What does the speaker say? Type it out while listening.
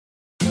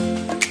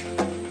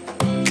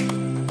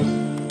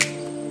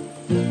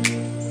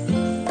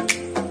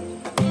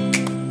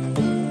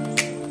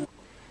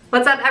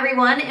What's up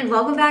everyone, and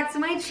welcome back to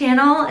my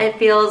channel. It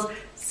feels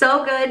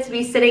so good to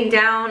be sitting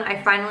down.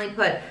 I finally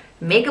put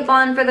makeup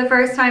on for the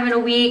first time in a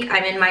week.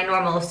 I'm in my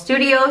normal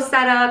studio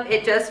setup.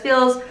 It just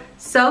feels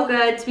so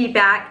good to be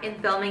back and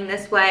filming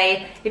this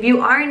way. If you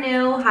are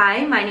new,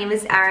 hi, my name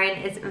is Erin.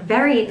 It's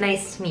very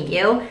nice to meet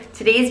you.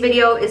 Today's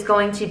video is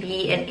going to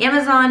be an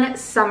Amazon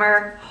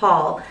summer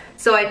haul.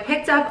 So I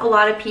picked up a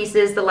lot of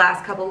pieces the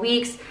last couple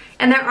weeks,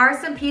 and there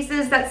are some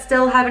pieces that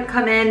still haven't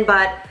come in,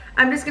 but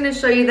I'm just gonna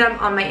show you them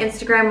on my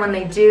Instagram when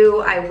they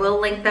do. I will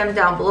link them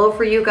down below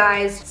for you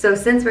guys. So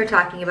since we're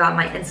talking about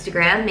my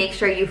Instagram, make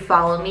sure you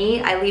follow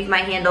me. I leave my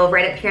handle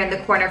right up here in the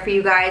corner for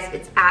you guys.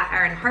 It's at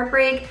Erin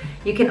Heartbreak.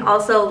 You can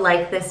also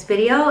like this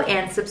video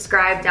and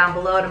subscribe down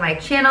below to my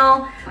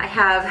channel. I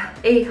have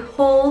a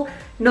whole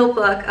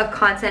notebook of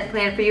content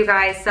planned for you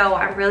guys, so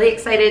I'm really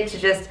excited to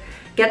just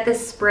get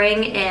this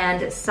spring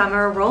and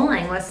summer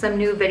rolling with some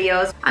new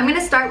videos. I'm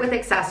gonna start with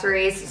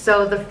accessories.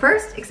 So the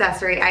first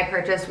accessory I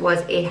purchased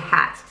was a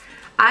hat.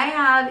 I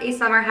have a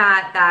summer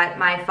hat that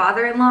my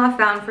father-in-law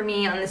found for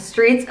me on the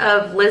streets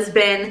of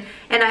Lisbon,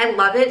 and I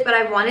love it, but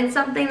I wanted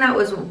something that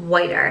was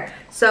whiter.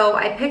 So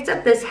I picked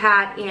up this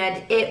hat,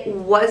 and it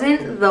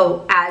wasn't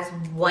as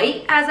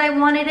white as I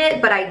wanted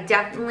it, but I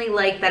definitely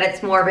like that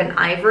it's more of an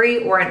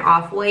ivory or an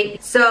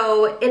off-white.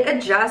 So it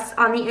adjusts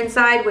on the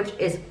inside, which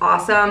is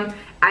awesome.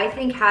 I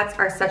think hats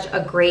are such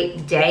a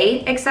great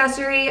day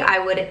accessory. I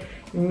would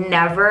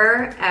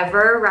never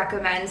ever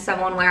recommend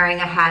someone wearing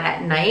a hat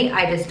at night.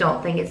 I just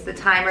don't think it's the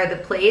time or the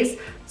place.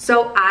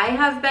 So I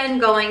have been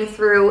going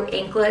through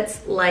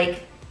anklets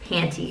like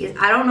panties.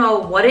 I don't know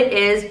what it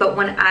is, but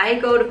when I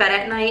go to bed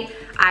at night,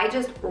 I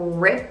just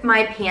rip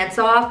my pants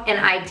off and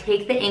I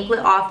take the anklet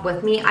off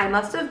with me. I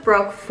must have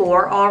broke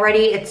 4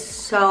 already. It's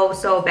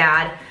so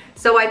bad.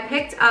 So I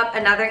picked up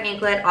another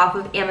anklet off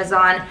of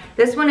Amazon.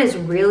 This one is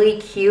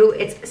really cute.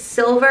 It's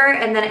silver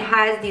and then it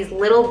has these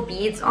little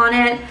beads on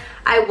it.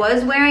 I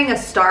was wearing a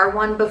star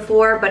one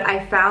before, but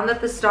I found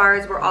that the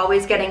stars were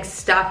always getting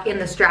stuck in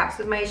the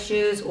straps of my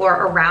shoes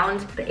or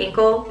around the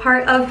ankle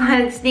part of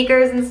my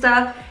sneakers and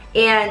stuff,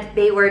 and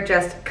they were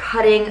just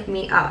cutting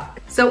me up.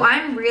 So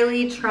I'm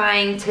really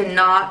trying to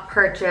not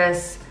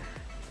purchase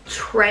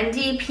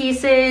trendy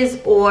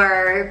pieces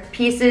or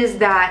pieces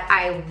that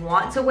I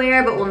want to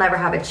wear but will never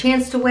have a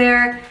chance to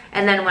wear,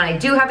 and then when I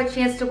do have a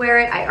chance to wear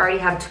it, I already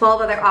have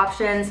 12 other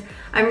options.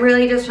 I'm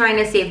really just trying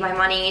to save my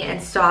money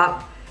and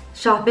stop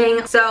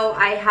shopping. So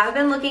I have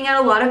been looking at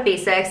a lot of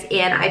basics,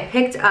 and I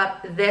picked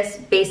up this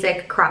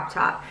basic crop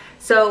top.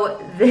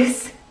 So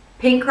this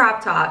pink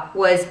crop top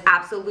was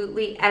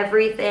absolutely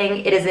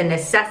everything. It is a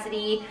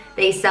necessity.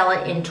 They sell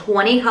it in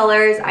 20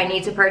 colors. I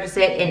need to purchase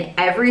it in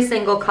every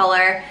single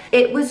color.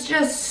 It was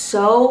just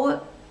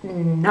so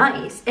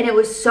nice, and it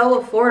was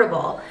so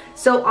affordable.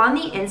 So on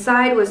the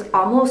inside was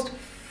almost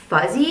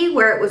fuzzy,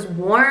 where it was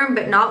warm,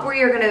 but not where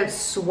you're gonna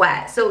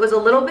sweat. So it was a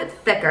little bit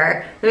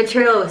thicker. The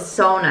material was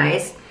so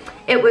nice.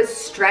 It was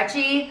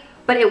stretchy,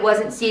 but it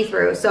wasn't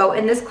see-through. So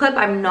in this clip,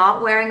 I'm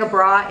not wearing a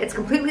bra. It's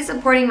completely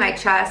supporting my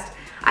chest.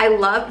 I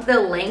loved the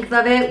length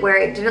of it, where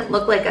it didn't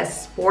look like a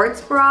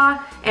sports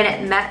bra, and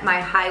it met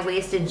my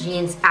high-waisted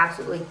jeans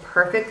absolutely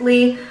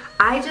perfectly.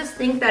 I just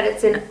think that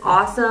it's an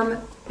awesome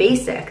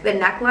basic. The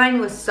neckline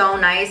was so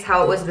nice,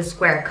 how it was the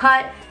square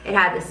cut. It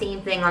had the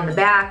same thing on the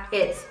back.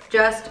 It's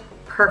just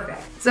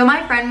perfect. So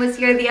my friend was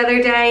here the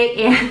other day,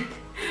 and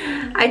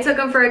I took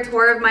him for a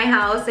tour of my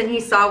house, and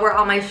he saw where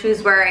all my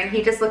shoes were, and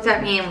he just looked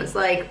at me and was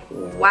like,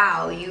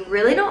 wow, you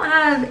really don't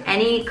have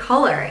any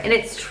color. And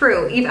it's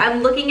true.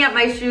 I'm looking at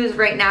my shoes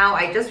right now.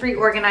 I just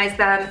reorganized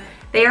them.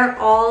 They are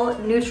all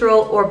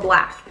neutral or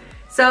black.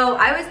 So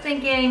I was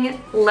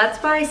thinking, let's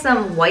buy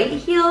some white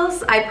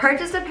heels. I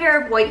purchased a pair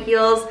of white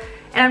heels,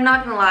 and I'm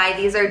not gonna lie,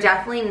 these are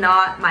definitely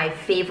not my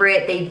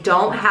favorite. They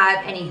don't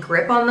have any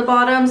grip on the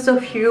bottom, so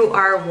if you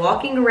are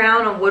walking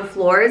around on wood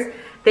floors,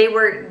 they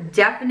were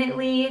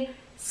definitely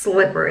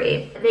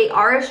slippery. They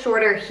are a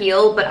shorter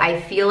heel, but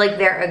I feel like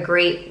they're a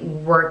great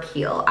work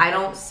heel. I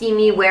don't see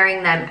me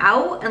wearing them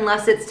out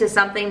unless it's to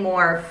something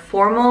more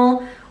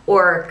formal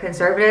or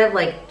conservative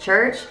like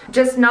church.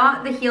 Just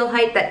not the heel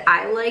height that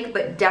I like,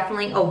 but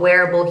definitely a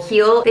wearable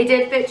heel. They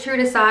did fit true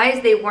to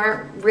size. They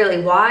weren't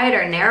really wide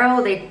or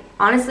narrow. They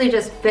honestly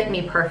just fit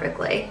me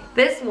perfectly.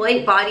 This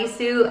white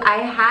bodysuit I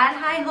had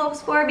high hopes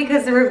for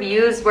because the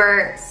reviews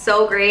were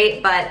so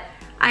great, but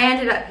I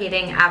ended up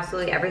hating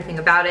absolutely everything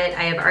about it.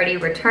 I have already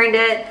returned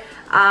it.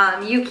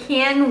 You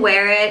can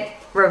wear it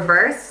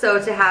reverse,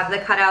 so to have the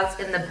cutouts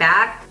in the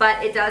back,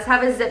 but it does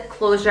have a zip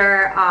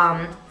closure,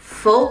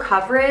 full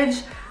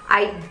coverage.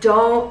 I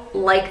don't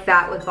like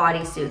that with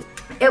bodysuits.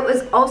 It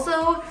was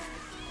also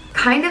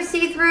kind of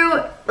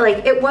see-through.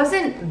 Like, it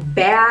wasn't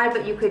bad,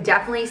 but you could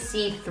definitely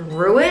see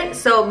through it.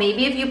 So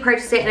maybe if you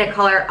purchase it in a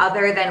color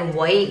other than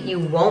white, you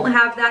won't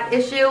have that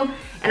issue.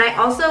 And I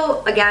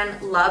also, again,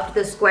 loved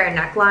the square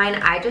neckline.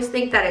 I just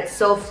think that it's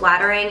so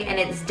flattering, and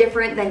it's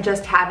different than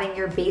just having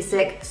your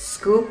basic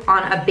scoop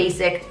on a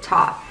basic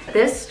top.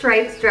 This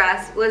striped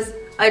dress was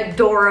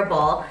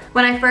adorable.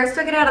 When I first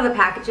took it out of the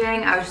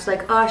packaging, I was just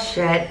like, oh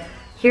shit,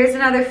 Here's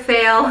another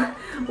fail.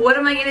 What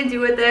am I gonna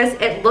do with this?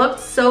 It looked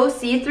so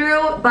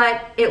see-through,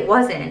 but it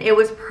wasn't. It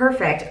was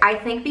perfect. I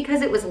think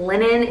because it was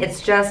linen,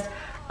 it's just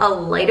a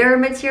lighter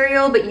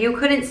material, but you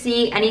couldn't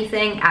see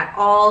anything at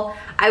all.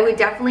 I would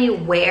definitely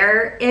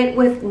wear it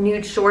with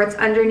nude shorts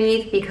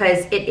underneath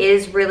because it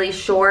is really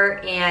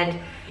short and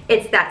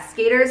it's that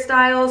skater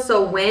style,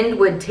 so wind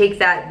would take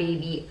that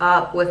baby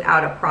up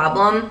without a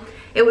problem.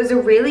 It was a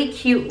really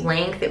cute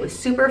length. It was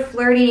super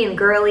flirty and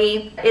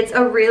girly. It's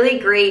a really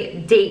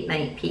great date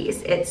night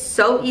piece. It's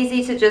so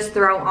easy to just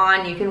throw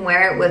on. You can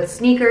wear it with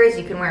sneakers,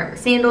 you can wear it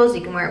with sandals,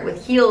 you can wear it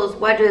with heels,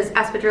 wedges,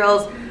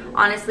 espadrilles.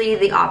 Honestly,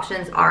 the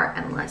options are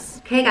endless.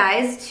 Okay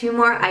guys, 2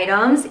 more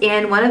items,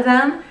 and one of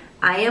them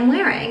I am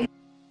wearing.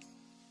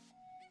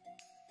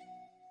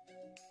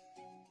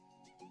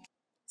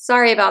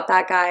 Sorry about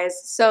that,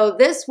 guys. So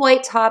this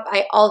white top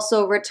I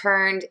also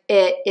returned.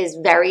 It is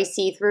very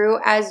see-through,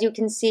 as you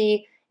can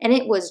see, and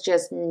it was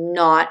just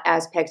not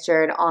as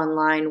pictured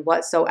online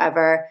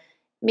whatsoever.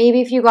 Maybe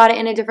if you got it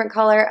in a different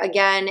color,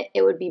 again,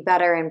 it would be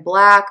better in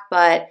black,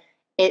 but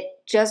it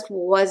just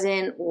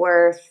wasn't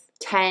worth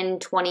 $10,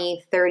 $20,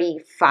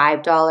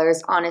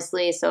 $35,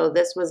 honestly, so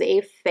this was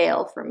a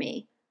fail for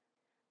me.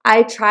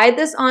 I tried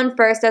this on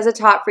first as a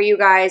top for you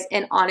guys,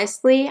 and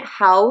honestly,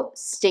 how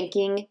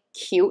stinking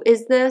cute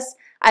is this?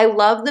 I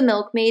love the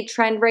milkmaid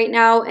trend right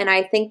now, and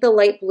I think the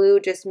light blue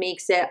just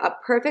makes it a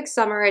perfect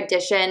summer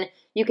addition.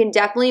 You can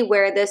definitely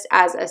wear this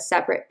as a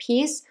separate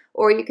piece,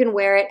 or you can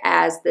wear it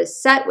as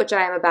this set, which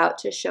I am about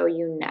to show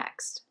you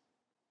next.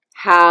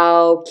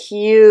 How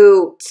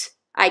cute!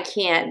 I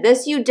can't.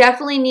 This you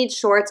definitely need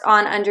shorts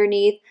on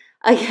underneath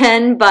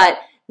again, but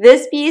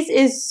this piece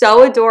is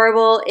so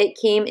adorable. It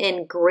came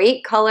in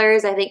great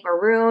colors, I think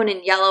maroon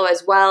and yellow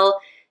as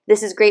well.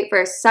 This is great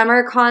for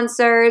summer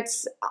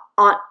concerts.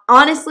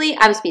 Honestly,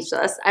 I'm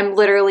speechless. I'm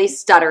literally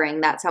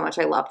stuttering. That's how much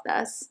I love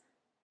this.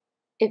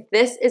 If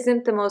this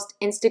isn't the most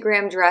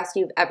Instagram dress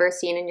you've ever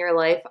seen in your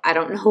life, I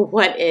don't know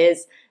what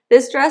is.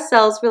 This dress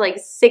sells for like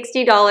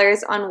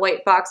 $60 on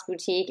White Fox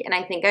Boutique, and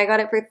I think I got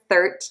it for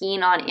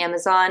 $13 on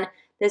Amazon.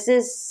 This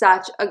is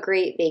such a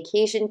great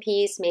vacation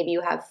piece. Maybe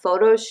you have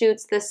photo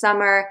shoots this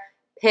summer.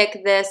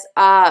 Pick this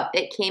up.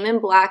 It came in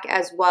black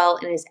as well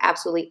and is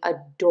absolutely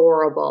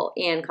adorable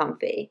and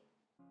comfy.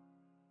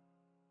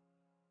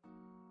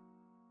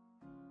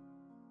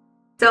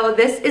 So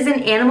this is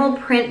an animal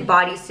print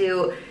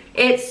bodysuit.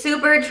 It's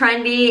super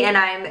trendy, and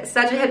I'm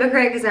such a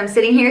hypocrite because I'm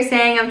sitting here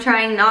saying I'm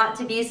trying not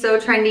to be so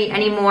trendy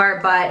anymore,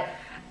 but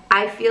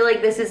I feel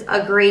like this is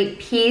a great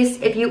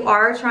piece. If you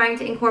are trying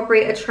to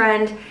incorporate a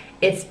trend,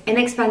 it's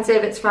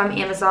inexpensive, it's from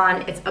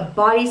Amazon, it's a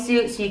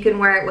bodysuit, so you can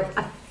wear it with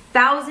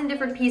 1,000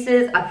 different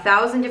pieces,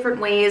 1,000 different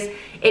ways.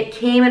 It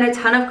came in a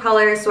ton of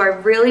colors, so I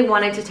really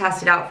wanted to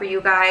test it out for you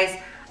guys.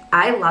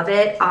 I love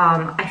it.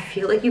 I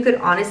feel like you could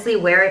honestly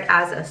wear it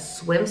as a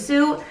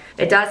swimsuit.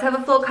 It does have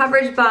a full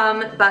coverage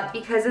bum, but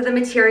because of the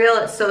material,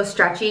 it's so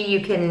stretchy,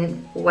 you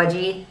can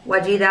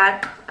wedgie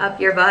that up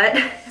your butt.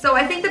 So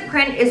I think the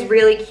print is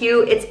really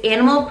cute. It's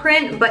animal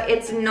print, but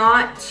it's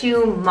not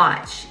too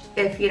much,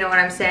 if you know what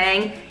I'm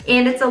saying.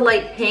 And it's a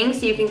light pink,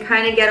 so you can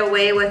kind of get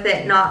away with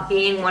it not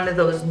being one of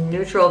those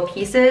neutral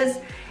pieces.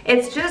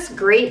 It's just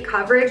great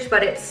coverage,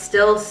 but it's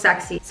still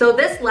sexy. So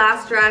this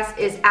last dress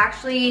is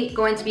actually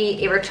going to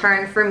be a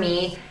return for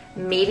me.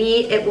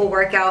 Maybe it will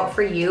work out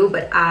for you,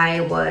 but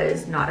I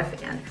was not a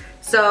fan.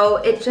 So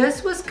it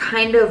just was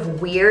kind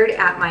of weird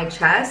at my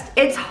chest.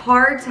 It's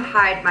hard to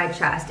hide my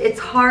chest. It's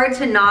hard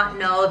to not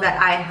know that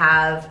I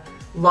have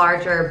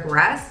larger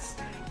breasts.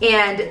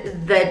 And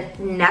the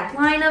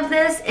neckline of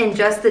this and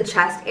just the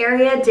chest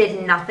area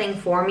did nothing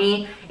for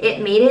me.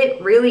 It made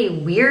it really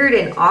weird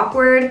and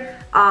awkward.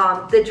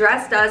 The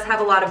dress does have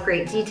a lot of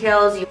great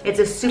details. It's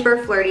a super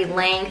flirty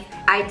length.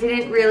 I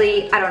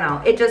don't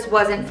know, it just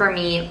wasn't for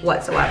me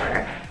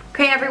whatsoever.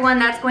 Okay everyone,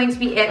 that's going to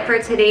be it for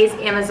today's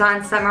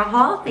Amazon summer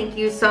haul. Thank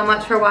you so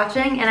much for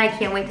watching, and I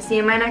can't wait to see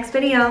you in my next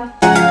video.